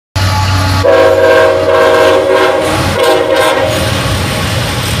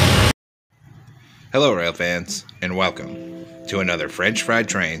Hello rail fans, and welcome to another French Fried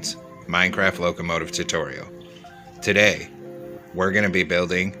Trains Minecraft locomotive tutorial. Today, we're going to be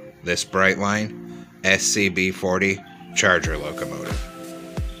building this Brightline SCB40 charger locomotive.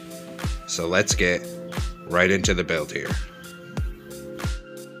 So let's get right into the build here.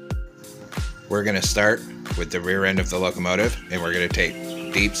 We're going to start with the rear end of the locomotive, and we're going to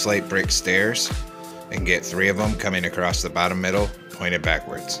take deep slate brick stairs and get 3 of them coming across the bottom middle, pointed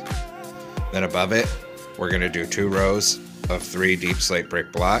backwards. Then above it, we're going to do 2 rows of 3 deep slate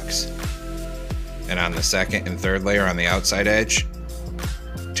brick blocks. And on the second and third layer on the outside edge,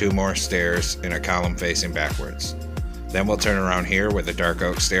 2 more stairs in a column facing backwards. Then we'll turn around here with a dark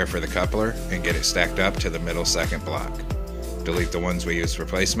oak stair for the coupler and get it stacked up to the middle second block. Delete the ones we used for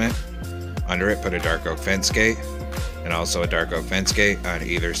placement. Under it, put a dark oak fence gate and also a dark oak fence gate on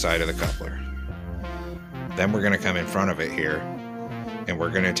either side of the coupler. Then we're going to come in front of it here and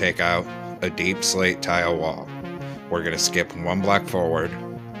we're going to take out a deep slate tile wall. We're going to skip 1 block forward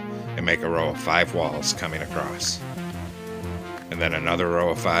and make a row of 5 walls coming across. And then another row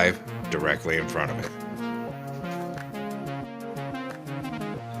of 5 directly in front of it.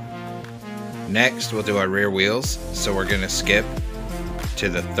 Next, we'll do our rear wheels. So we're going to skip to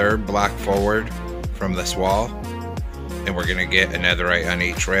the 3rd block forward from this wall, and we're going to get a netherite on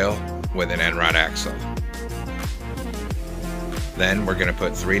each rail with an end rod axle. Then we're going to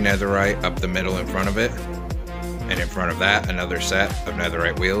put 3 netherite up the middle in front of it, and in front of that another set of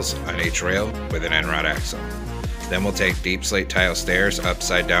netherite wheels on each rail with an end rod axle. Then we'll take deep slate tile stairs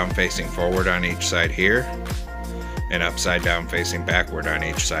upside down facing forward on each side here, and upside down facing backward on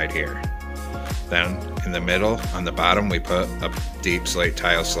each side here. Then in the middle on the bottom we put a deep slate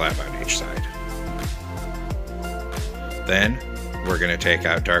tile slab on each side. Then we're going to take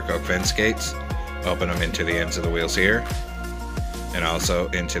out dark oak fence gates, open them into the ends of the wheels here, and also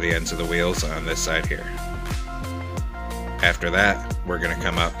into the ends of the wheels on this side here. After that, we're going to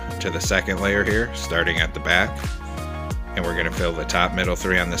come up to the second layer here, starting at the back, and we're going to fill the top middle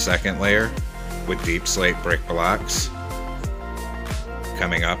 3 on the second layer with deep slate brick blocks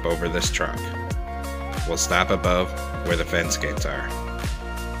coming up over this truck. We'll stop above where the fence gates are.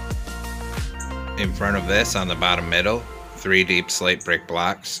 In front of this, on the bottom middle, 3 deep slate brick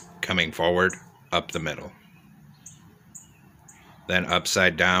blocks coming forward up the middle. Then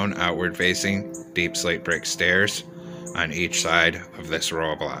upside down, outward facing, deep slate brick stairs on each side of this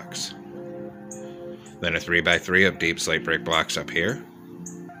row of blocks. Then a 3x3 of deep slate brick blocks up here.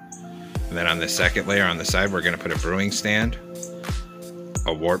 And then on the second layer on the side, we're going to put a brewing stand,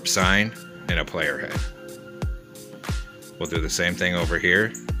 a warp sign, and a player head. We'll do the same thing over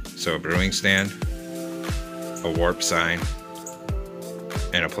here. So a brewing stand, a warp sign,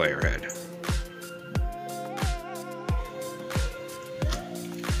 and a player head.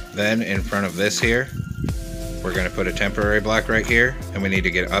 Then in front of this here, we're going to put a temporary block right here, and we need to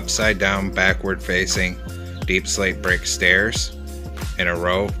get upside down, backward facing, deep slate brick stairs in a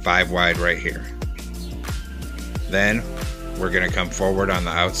row 5 wide right here. Then we're going to come forward on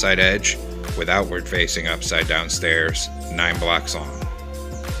the outside edge with outward facing upside down stairs 9 blocks long.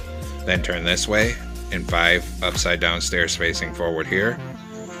 Then turn this way and 5 upside down stairs facing forward here.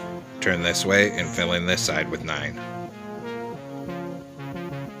 Turn this way and fill in this side with 9.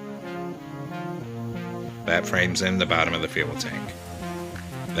 That frames in the bottom of the fuel tank.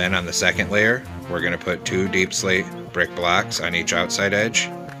 Then on the second layer, we're going to put 2 deep slate brick blocks on each outside edge.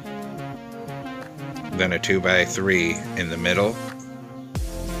 Then a 2x3 in the middle.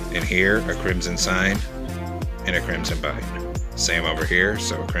 And here, a crimson sign and a crimson button. Same over here,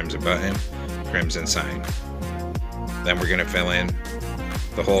 so a crimson button, crimson sign. Then we're going to fill in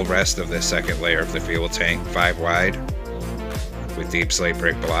the whole rest of this second layer of the fuel tank 5 wide with deep slate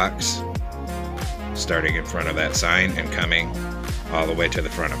brick blocks, starting in front of that sign and coming all the way to the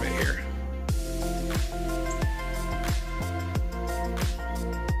front of it here.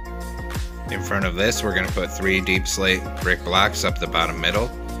 In front of this, we're going to put 3 deep slate brick blocks up the bottom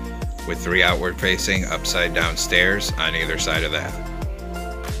middle with 3 outward facing upside down stairs on either side of that.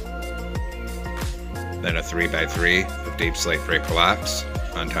 Then a 3x3 of deep slate brick blocks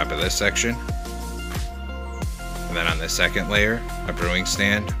on top of this section. And then on the second layer, a brewing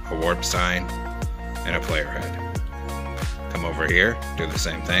stand, a warp sign, and a player head. Come over here, do the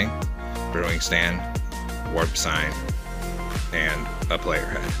same thing, brewing stand, warp sign, and a player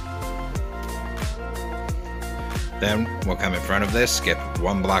head. Then we'll come in front of this, skip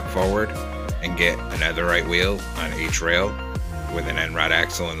 1 block forward, and get a netherite wheel on each rail with an end rod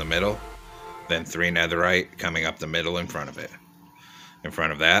axle in the middle. Then 3 netherite coming up the middle in front of it. In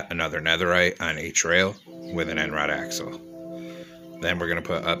front of that, another netherite on each rail with an end rod axle. Then we're going to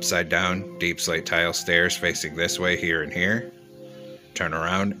put upside down deep slate tile stairs facing this way here and here. Turn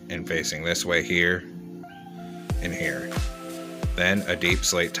around and facing this way here and here. Then a deep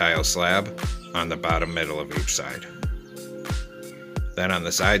slate tile slab on the bottom middle of each side. Then on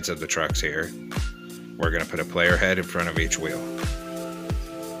the sides of the trucks here, we're going to put a player head in front of each wheel.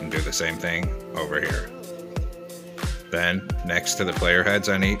 And do the same thing over here. Then, next to the player heads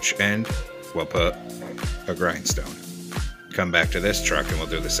on each end, we'll put a grindstone. Come back to this truck and we'll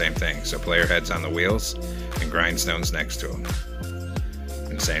do the same thing. So player heads on the wheels and grindstones next to them.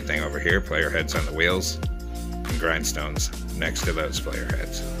 And same thing over here, player heads on the wheels and grindstones next to those player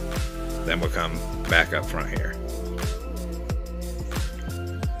heads. Then we'll come back up front here.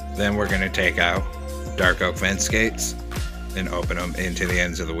 Then we're going to take out dark oak fence gates and open them into the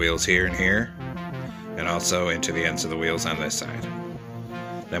ends of the wheels here and here, and also into the ends of the wheels on this side.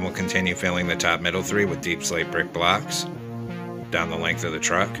 Then we'll continue filling the top middle three with deep slate brick blocks down the length of the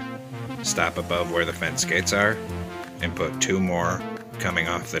truck, stop above where the fence gates are, and put two more coming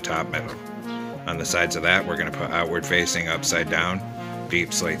off the top middle. On the sides of that, we're going to put outward facing upside down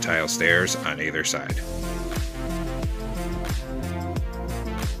deep slate tile stairs on either side.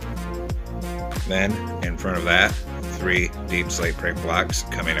 Then, in front of that, 3 deep slate brick blocks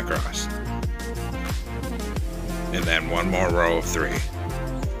coming across. And then one more row of 3.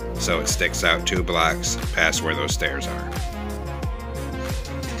 So it sticks out 2 blocks past where those stairs are.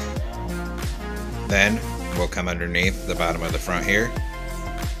 Then we'll come underneath the bottom of the front here,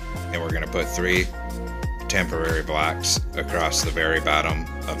 and we're going to put 3 temporary blocks across the very bottom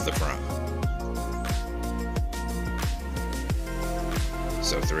of the front.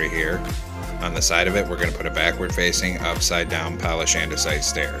 So 3 here. On the side of it, we're going to put a backward facing upside down polish andesite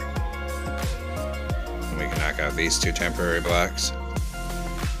stair. And we can knock out these 2 temporary blocks.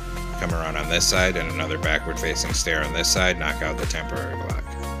 Come around on this side and another backward facing stair on this side, knock out the temporary block.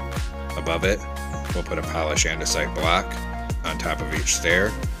 Above it, we'll put a polish andesite block on top of each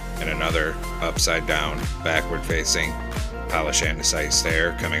stair and another upside down backward facing polish andesite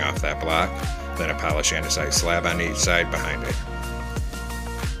stair coming off that block, then a polish andesite slab on each side behind it.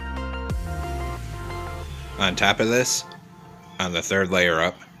 On top of this, on the 3rd layer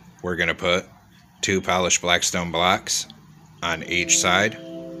up, we're going to put 2 polished blackstone blocks on each side,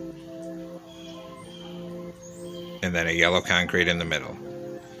 and then a yellow concrete in the middle.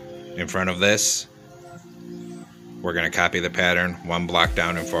 In front of this, we're going to copy the pattern 1 block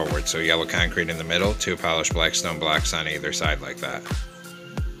down and forward. So yellow concrete in the middle, 2 polished blackstone blocks on either side like that.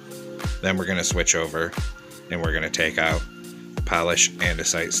 Then we're going to switch over and we're going to take out polish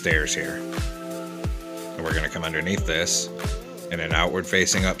andesite stairs here. And we're going to come underneath this in an outward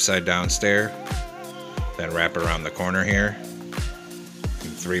facing upside down stair, then wrap around the corner here,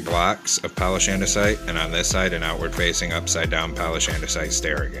 3 blocks of polish andesite, and on this side an outward facing upside down polish andesite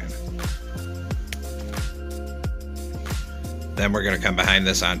stair again. Then we're going to come behind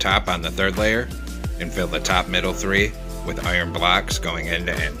this on top on the 3rd layer and fill the top middle 3 with iron blocks going end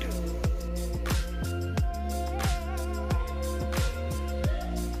to end.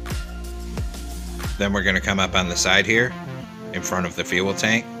 Then we're going to come up on the side here in front of the fuel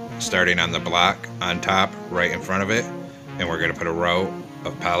tank, starting on the block on top right in front of it, and we're going to put a row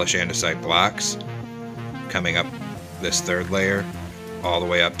of polish andesite blocks coming up this 3rd layer all the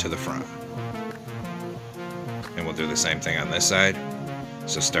way up to the front. And we'll do the same thing on this side.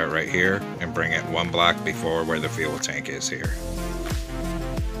 So start right here and bring it 1 block before where the fuel tank is here.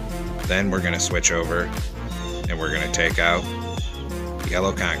 Then we're going to switch over and we're going to take out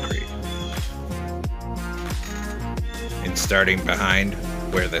yellow concrete. And starting behind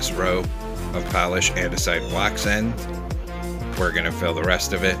where this row of polish andesite blocks end, we're going to fill the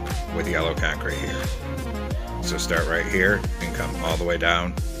rest of it with yellow concrete here. So start right here and come all the way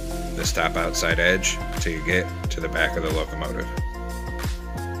down this top outside edge till you get to the back of the locomotive.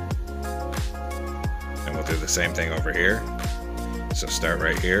 And we'll do the same thing over here. So start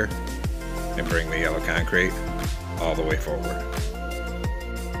right here and bring the yellow concrete all the way forward.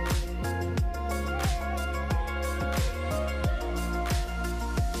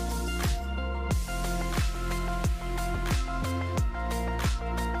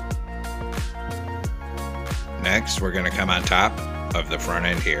 Next, we're going to come on top of the front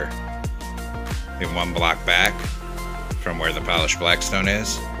end here. In 1 block back from where the polished blackstone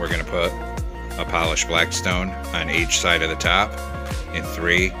is, we're going to put a polished blackstone on each side of the top and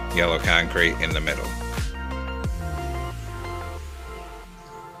 3 yellow concrete in the middle.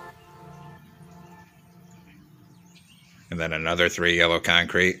 And then another 3 yellow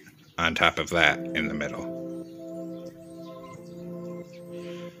concrete on top of that in the middle.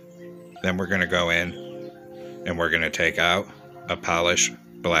 Then we're going to go in and we're going to take out a polished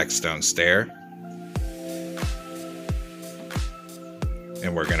black stone stair.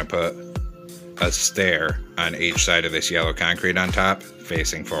 And we're going to put a stair on each side of this yellow concrete on top,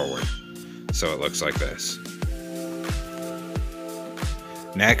 facing forward. So it looks like this.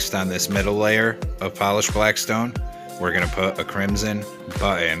 Next, on this middle layer of polished black stone, we're going to put a crimson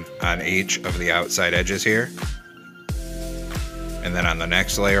button on each of the outside edges here. And then on the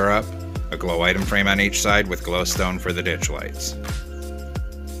next layer up, a glow item frame on each side with glowstone for the ditch lights.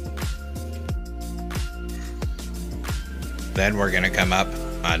 Then we're going to come up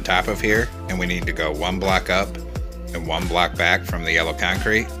on top of here, and we need to go one block up and one block back from the yellow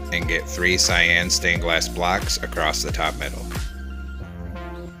concrete and get 3 cyan stained glass blocks across the top middle.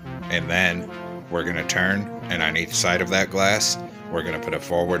 And then we're going to turn, and on each side of that glass, we're going to put a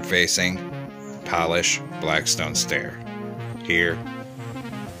forward facing polished black stone stair. Here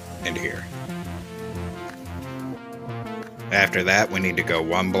and here. After that, we need to go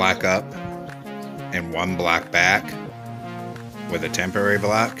one block up and one block back with a temporary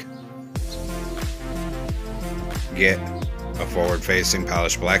block. Get a forward facing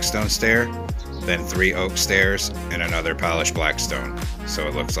polished black stone stair, then 3 oak stairs and another polished black stone. So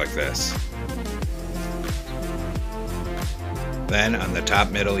it looks like this. Then on the top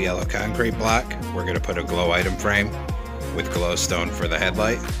middle yellow concrete block, we're going to put a glow item frame with glowstone for the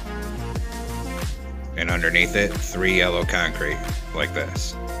headlight. And underneath it, 3 yellow concrete, like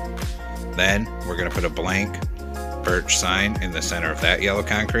this. Then we're going to put a blank birch sign in the center of that yellow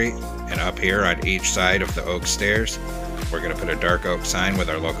concrete. And up here on each side of the oak stairs, we're going to put a dark oak sign with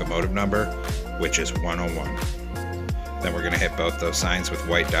our locomotive number, which is 101. Then we're going to hit both those signs with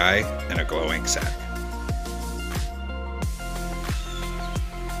white dye and a glow ink sac.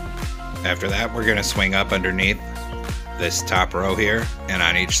 After that, we're going to swing up underneath this top row here, and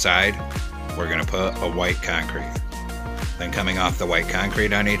on each side, we're going to put a white concrete. Then coming off the white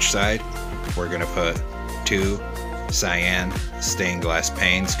concrete on each side, we're going to put 2 cyan stained glass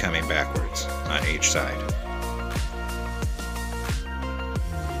panes coming backwards on each side.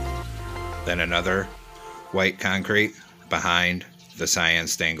 Then another white concrete behind the cyan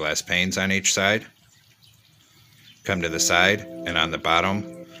stained glass panes on each side. Come to the side, and on the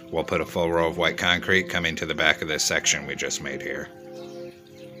bottom, we'll put a full row of white concrete coming to the back of this section we just made here.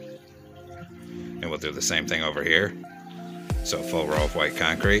 And we'll do the same thing over here. So a full row of white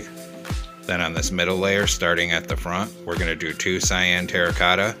concrete. Then on this middle layer, starting at the front, we're going to do 2 cyan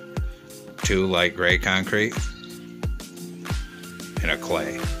terracotta, 2 light gray concrete, and a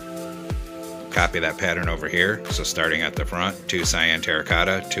clay. Copy that pattern over here. So starting at the front, 2 cyan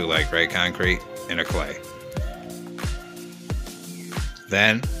terracotta, 2 light gray concrete, and a clay.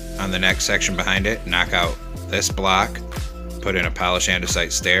 Then on the next section behind it, knock out this block, put in a polished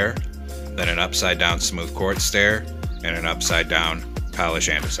andesite stair, then an upside down smooth quartz stair, and an upside down polished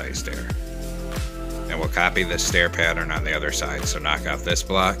andesite stair. And we'll copy this stair pattern on the other side. So knock out this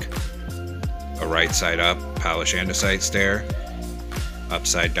block, a right side up polished andesite stair,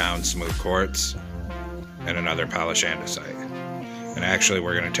 upside down smooth quartz, and another polished andesite. And actually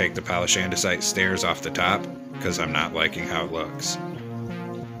we're going to take the polished andesite stairs off the top because I'm not liking how it looks.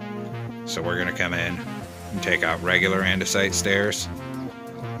 So we're going to come in and take out regular andesite stairs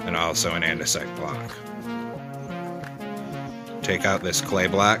and also an andesite block. Take out this clay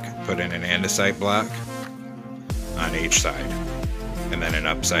block, put in an andesite block on each side, and then an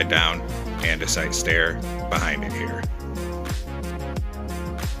upside down andesite stair behind it here.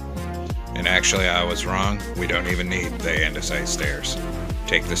 And actually I was wrong, we don't even need the andesite stairs.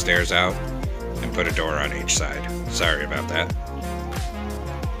 Take the stairs out and put a door on each side. Sorry about that.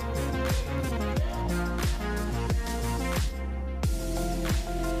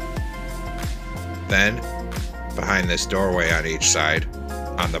 Then, behind this doorway on each side,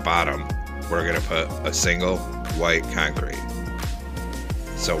 on the bottom, we're going to put a single white concrete.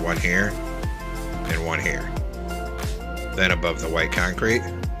 So one here and one here. Then above the white concrete,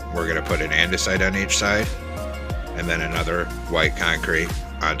 we're going to put an andesite on each side, and then another white concrete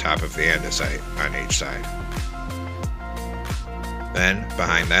on top of the andesite on each side. Then,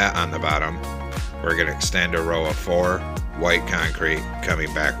 behind that on the bottom, we're going to extend a row of 4 white concrete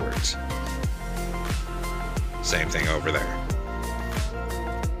coming backwards. Same thing over there.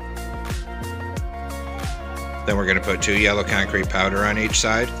 Then we're going to put 2 yellow concrete powder on each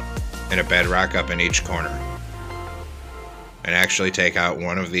side and a bedrock up in each corner. And actually take out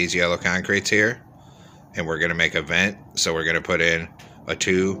one of these yellow concretes here, and we're going to make a vent, so we're going to put in a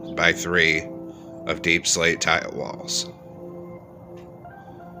 2x3 of deep slate tile walls.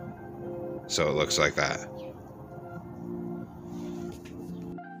 So it looks like that.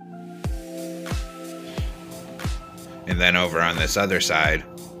 And then over on this other side,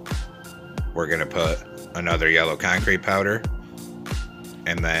 we're going to put another yellow concrete powder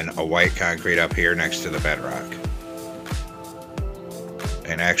and then a white concrete up here next to the bedrock.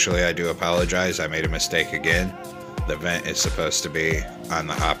 And actually, I do apologize, I made a mistake again. The vent is supposed to be on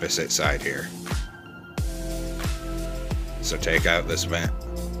the opposite side here. So take out this vent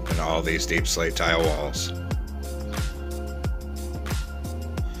and all these deep slate tile walls.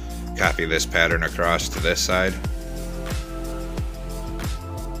 Copy this pattern across to this side.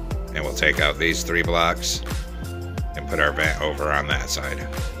 And we'll take out these 3 blocks and put our vent over on that side.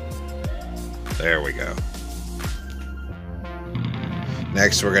 There we go.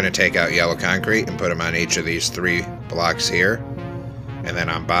 Next, we're going to take out yellow concrete and put them on each of these 3 blocks here. And then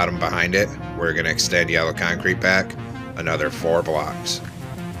on bottom behind it, we're going to extend yellow concrete back another 4 blocks.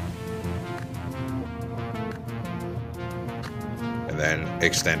 And then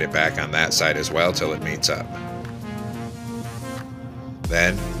extend it back on that side as well till it meets up.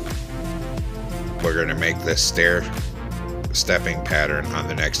 Then we're going to make this stepping pattern on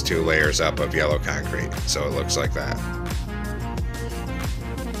the next 2 layers up of yellow concrete, so it looks like that.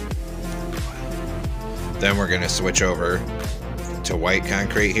 Then we're going to switch over to white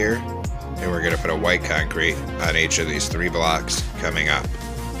concrete here, and we're going to put a white concrete on each of these 3 blocks coming up,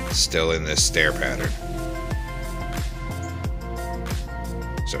 still in this stair pattern.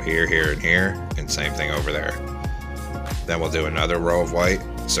 So here, here, and here, and same thing over there. Then we'll do another row of white,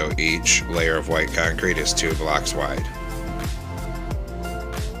 so each layer of white concrete is 2 blocks wide.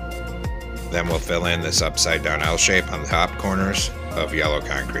 Then we'll fill in this upside down L shape on the top corners of yellow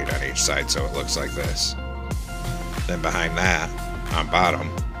concrete on each side, so it looks like this. Then behind that, on bottom,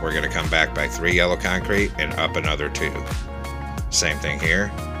 we're going to come back by 3 yellow concrete and up another 2. Same thing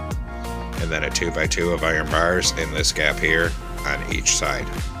here. And then a 2x2 of iron bars in this gap here on each side.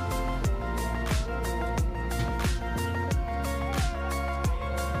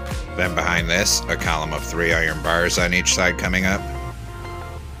 Then behind this, a column of 3 iron bars on each side coming up.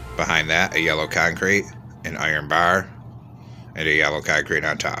 Behind that, a yellow concrete, an iron bar, and a yellow concrete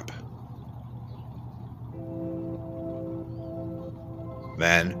on top.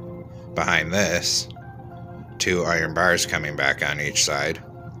 Then, behind this, 2 iron bars coming back on each side.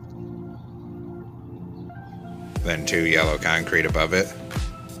 Then 2 yellow concrete above it.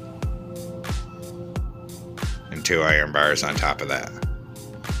 And 2 iron bars on top of that.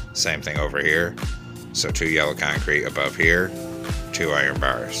 Same thing over here. So 2 yellow concrete above here, 2 iron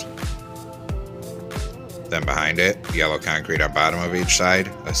bars. Then behind it, yellow concrete on bottom of each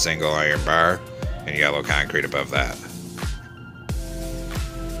side, a single iron bar, and yellow concrete above that.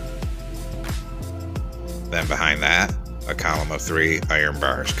 Then behind that, a column of 3 iron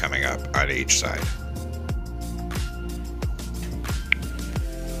bars coming up on each side.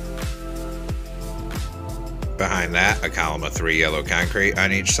 Behind that, a column of 3 yellow concrete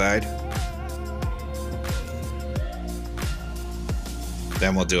on each side.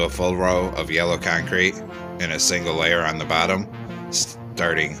 Then we'll do a full row of yellow concrete in a single layer on the bottom,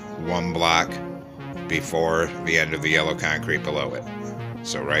 starting 1 block before the end of the yellow concrete below it.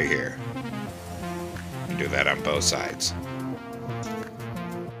 So right here. And do that on both sides.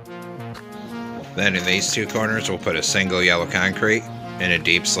 Then in these 2 corners, we'll put a single yellow concrete and a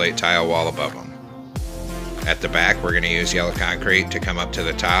deep slate tile wall above them. At the back, we're going to use yellow concrete to come up to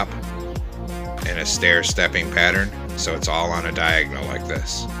the top in a stair stepping pattern, so it's all on a diagonal like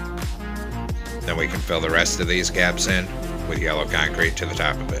this. Then we can fill the rest of these gaps in with yellow concrete to the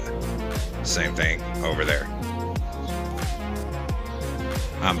top of it. Same thing over there.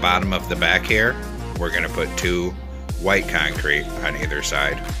 On bottom of the back here, we're going to put 2 white concrete on either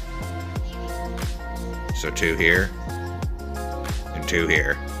side. So 2 here and 2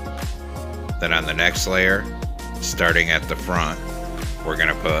 here. Then on the next layer, starting at the front, we're going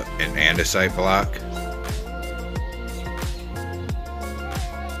to put an andesite block.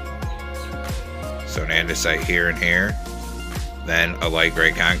 So an andesite here and here, then a light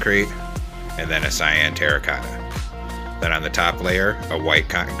gray concrete, and then a cyan terracotta. Then on the top layer, a white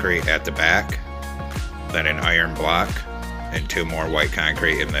concrete at the back, then an iron block, and 2 more white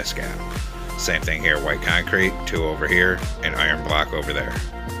concrete in this gap. Same thing here, white concrete, 2 over here, and iron block over there.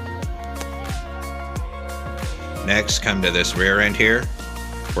 Next, come to this rear end here.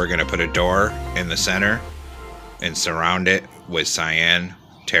 We're going to put a door in the center and surround it with cyan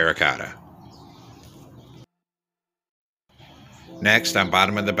terracotta. Next, on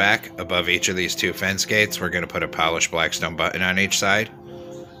bottom of the back, above each of these 2 fence gates, we're going to put a polished blackstone button on each side.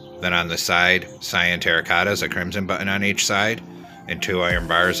 Then on the side, cyan terracottas, a crimson button on each side, and 2 iron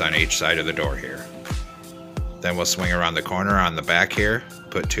bars on each side of the door here. Then we'll swing around the corner on the back here,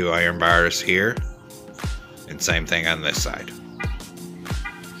 put 2 iron bars here, And same thing on this side.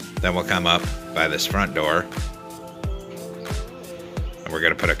 Then we'll come up by this front door, and we're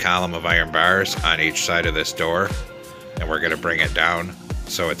going to put a column of iron bars on each side of this door, and we're going to bring it down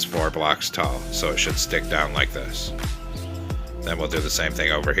so it's 4 blocks tall, so it should stick down like this. Then we'll do the same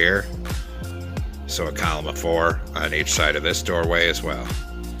thing over here, so a column of 4 on each side of this doorway as well.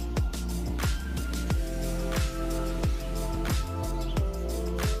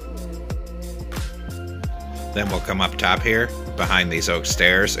 Then we'll come up top here, behind these oak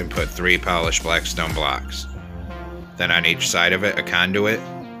stairs, and put 3 polished black stone blocks. Then on each side of it, a conduit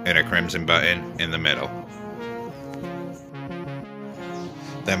and a crimson button in the middle.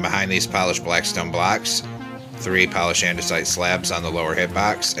 Then behind these polished black stone blocks, 3 polished andesite slabs on the lower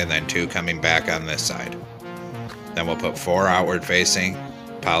hitbox, and then 2 coming back on this side. Then we'll put 4 outward facing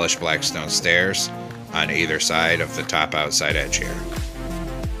polished black stone stairs on either side of the top outside edge here.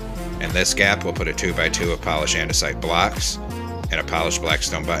 In this gap, we'll put a 2x2 of polished andesite blocks and a polished black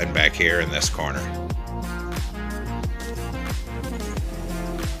stone button back here in this corner.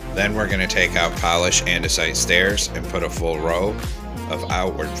 Then we're going to take out polished andesite stairs and put a full row of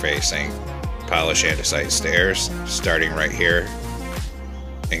outward facing polished andesite stairs, starting right here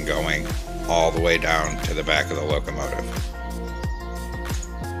and going all the way down to the back of the locomotive.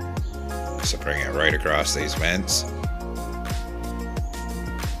 So bring it right across these vents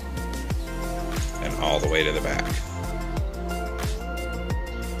and all the way to the back.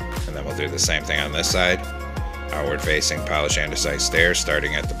 And then we'll do the same thing on this side. Outward facing polished andesite stairs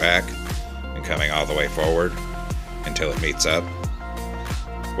starting at the back and coming all the way forward until it meets up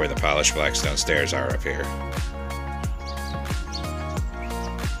where the polished black stone stairs are up here.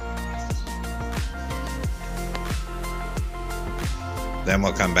 Then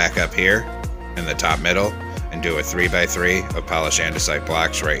we'll come back up here in the top middle and do a 3x3 of polished andesite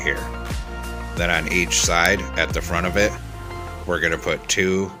blocks right here. Then on each side at the front of it, we're going to put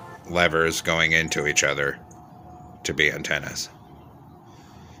 2 levers going into each other to be antennas.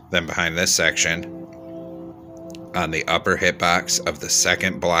 Then behind this section, on the upper hitbox of the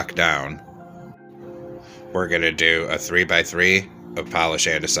second block down, we're going to do a 3x3 of polished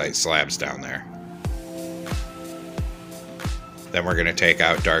andesite slabs down there. Then we're going to take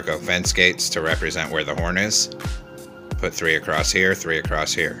out dark oak fence gates to represent where the horn is. Put 3 across here, 3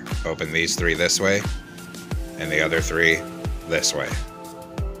 across here. Open these 3 this way, and the other 3 this way.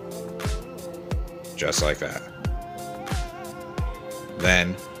 Just like that.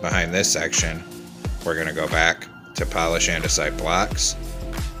 Then, behind this section, we're going to go back to polish andesite blocks,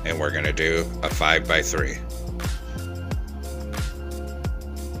 and we're going to do a 5x3.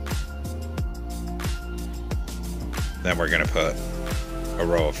 Then we're going to put a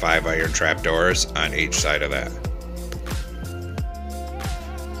row of 5 iron trap doors on each side of that.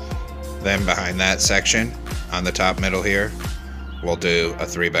 Then behind that section, on the top middle here, we'll do a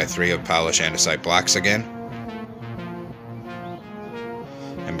 3x3 of polished andesite blocks again.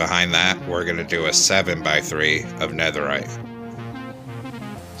 And behind that, we're going to do a 7x3 of netherite.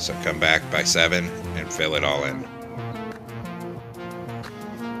 So come back by 7 and fill it all in.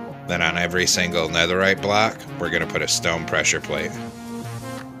 Then on every single netherite block, we're going to put a stone pressure plate.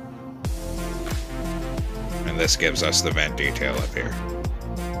 And this gives us the vent detail up here.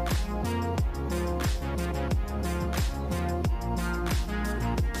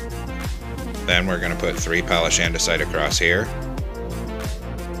 Then we're going to put 3 polished andesite across here.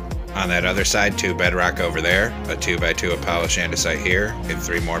 On that other side, 2 bedrock over there, a 2x2 of polished andesite here, and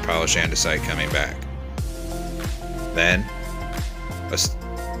 3 more polished andesite coming back. Then a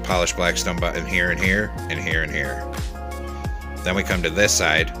polished black stone button here and here, and here and here. Then we come to this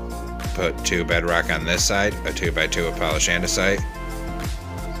side, put 2 bedrock on this side, a 2x2 of polished andesite,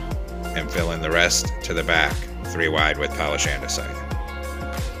 and fill in the rest to the back, 3 wide with polished andesite.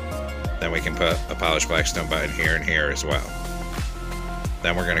 Then we can put a polished black stone button here and here as well.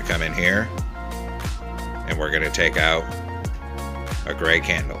 Then we're going to come in here, and we're going to take out a gray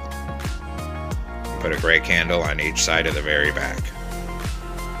candle. Put a gray candle on each side of the very back.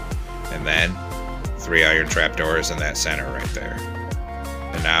 And then 3 iron trap doors in that center right there.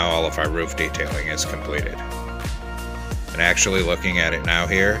 And now all of our roof detailing is completed. And actually looking at it now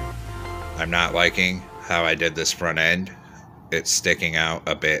here, I'm not liking how I did this front end. It's sticking out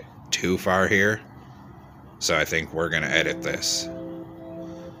a bit too far here. So I think we're going to edit this.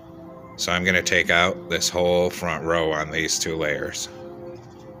 So I'm going to take out this whole front row on these 2 layers.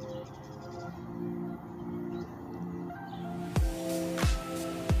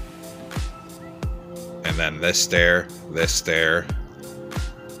 And then this stair,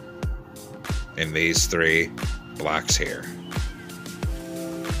 and these 3 blocks here.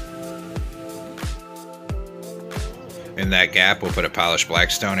 In that gap, we'll put a polished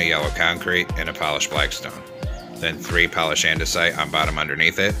blackstone, a yellow concrete, and a polished blackstone. Then 3 polished andesite on bottom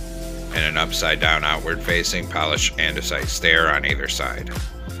underneath it, and an upside down outward facing polished andesite stair on either side.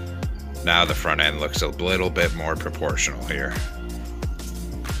 Now the front end looks a little bit more proportional here.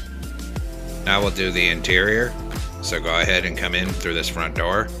 Now we'll do the interior, so go ahead and come in through this front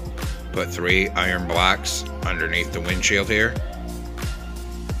door, put 3 iron blocks underneath the windshield here,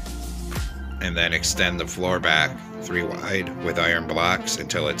 and then extend the floor back 3 wide with iron blocks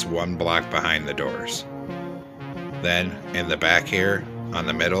until it's 1 block behind the doors. Then in the back here, on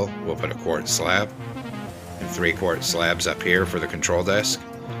the middle, we'll put a quartz slab, and 3 quartz slabs up here for the control desk,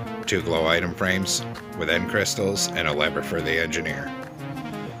 2 glow item frames with end crystals, and a lever for the engineer.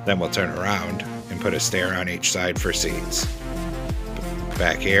 Then we'll turn around and put a stair on each side for seats.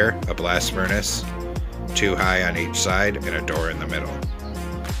 Back here, a blast furnace, 2 high on each side, and a door in the middle.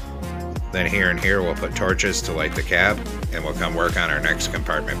 Then here and here we'll put torches to light the cab, and we'll come work on our next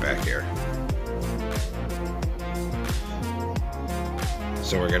compartment back here.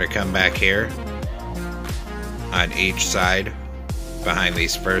 So we're going to come back here on each side behind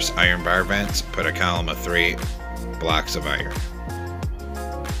these first iron bar vents, put a column of 3 blocks of iron.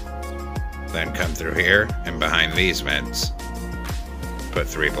 Then come through here and behind these vents, put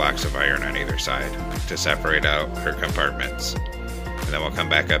 3 blocks of iron on either side to separate out her compartments. And then we'll come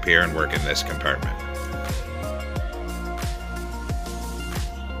back up here and work in this compartment.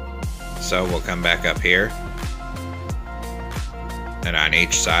 So we'll come back up here, and on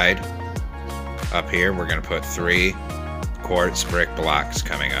each side up here we're going to put 3 quartz brick blocks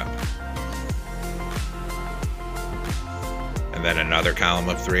coming up, and then another column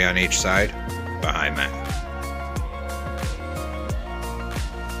of 3 on each side behind that.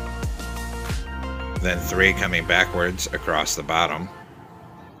 Then 3 coming backwards across the bottom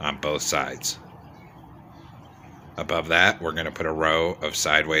on both sides. Above that, we're going to put a row of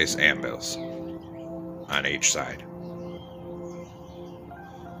sideways anvils on each side.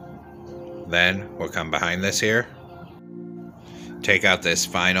 Then we'll come behind this here, take out this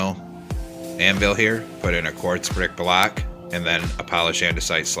final anvil here, put in a quartz brick block, and then a polished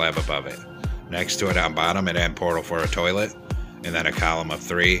andesite slab above it. Next to it on bottom, an end portal for a toilet, and then a column of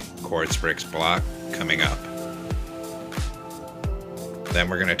 3 quartz bricks block coming up. Then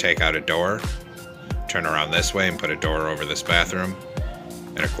we're going to take out a door, turn around this way and put a door over this bathroom,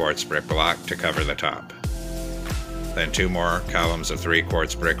 and a quartz brick block to cover the top. Then 2 more columns of 3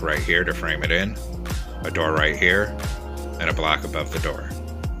 quartz brick right here to frame it in, a door right here, and a block above the door.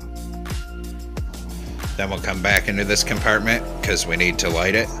 Then we'll come back into this compartment because we need to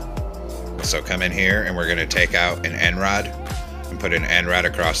light it. So come in here and we're going to take out an end rod and put an end rod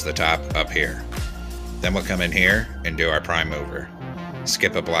across the top up here. Then we'll come in here and do our prime mover.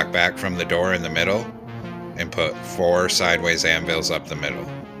 Skip a block back from the door in the middle and put 4 sideways anvils up the middle.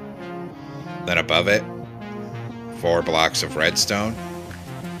 Then above it, 4 blocks of redstone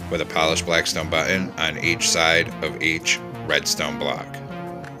with a polished blackstone button on each side of each redstone block.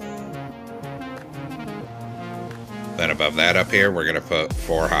 Then above that up here, we're going to put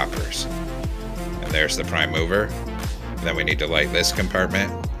 4 hoppers. And there's the prime mover. And then we need to light this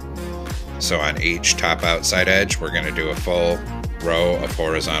compartment. So on each top outside edge, we're going to do a full row of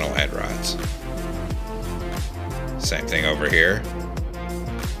horizontal head rods. Same thing over here.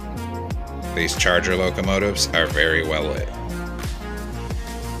 These charger locomotives are very well lit.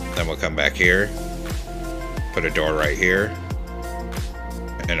 Then we'll come back here, put a door right here,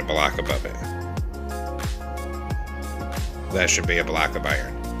 and a block above it. That should be a block of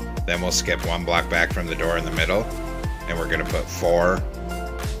iron. Then we'll skip 1 block back from the door in the middle, and we're going to put 4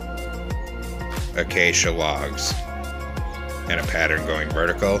 acacia logs and a pattern going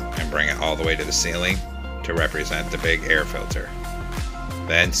vertical and bring it all the way to the ceiling to represent the big air filter.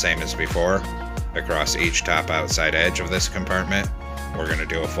 Then, same as before, across each top outside edge of this compartment, we're going to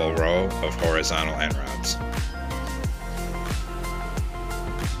do a full row of horizontal end rods.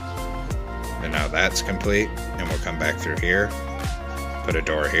 And now that's complete, and we'll come back through here, put a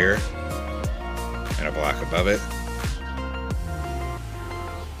door here, and a block above it.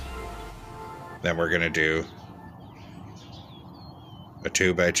 Then we're going to do a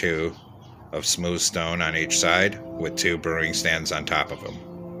 2x2 of smooth stone on each side with 2 brewing stands on top of them.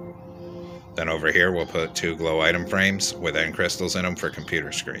 Then over here we'll put 2 glow item frames with end crystals in them for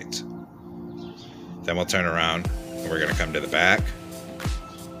computer screens. Then we'll turn around and we're going to come to the back,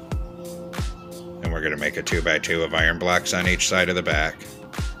 and we're going to make a 2x2 of iron blocks on each side of the back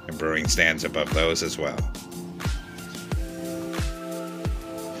and brewing stands above those as well.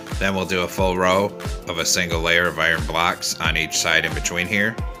 Then we'll do a full row of a single layer of iron blocks on each side in between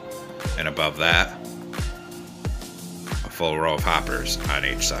here, and above that full row of hoppers on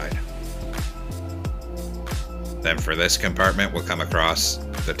each side. Then for this compartment, we'll come across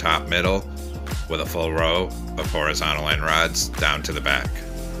the top middle with a full row of horizontal end rods down to the back.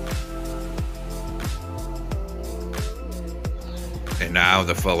 And now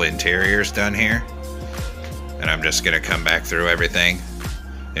the full interior is done here, and I'm just going to come back through everything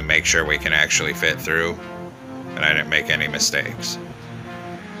and make sure we can actually fit through and I didn't make any mistakes.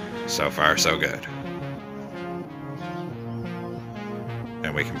 So far so good.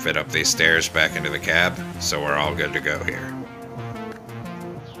 And we can fit up these stairs back into the cab, so we're all good to go here.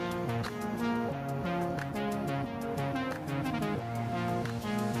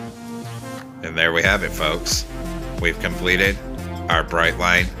 And there we have it, folks. We've completed our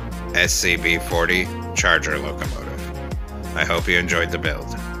Brightline SCB40 Charger locomotive. I hope you enjoyed the build.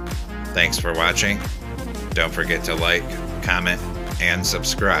 Thanks for watching. Don't forget to like, comment, and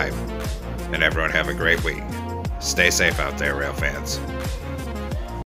subscribe. And everyone have a great week. Stay safe out there, rail fans.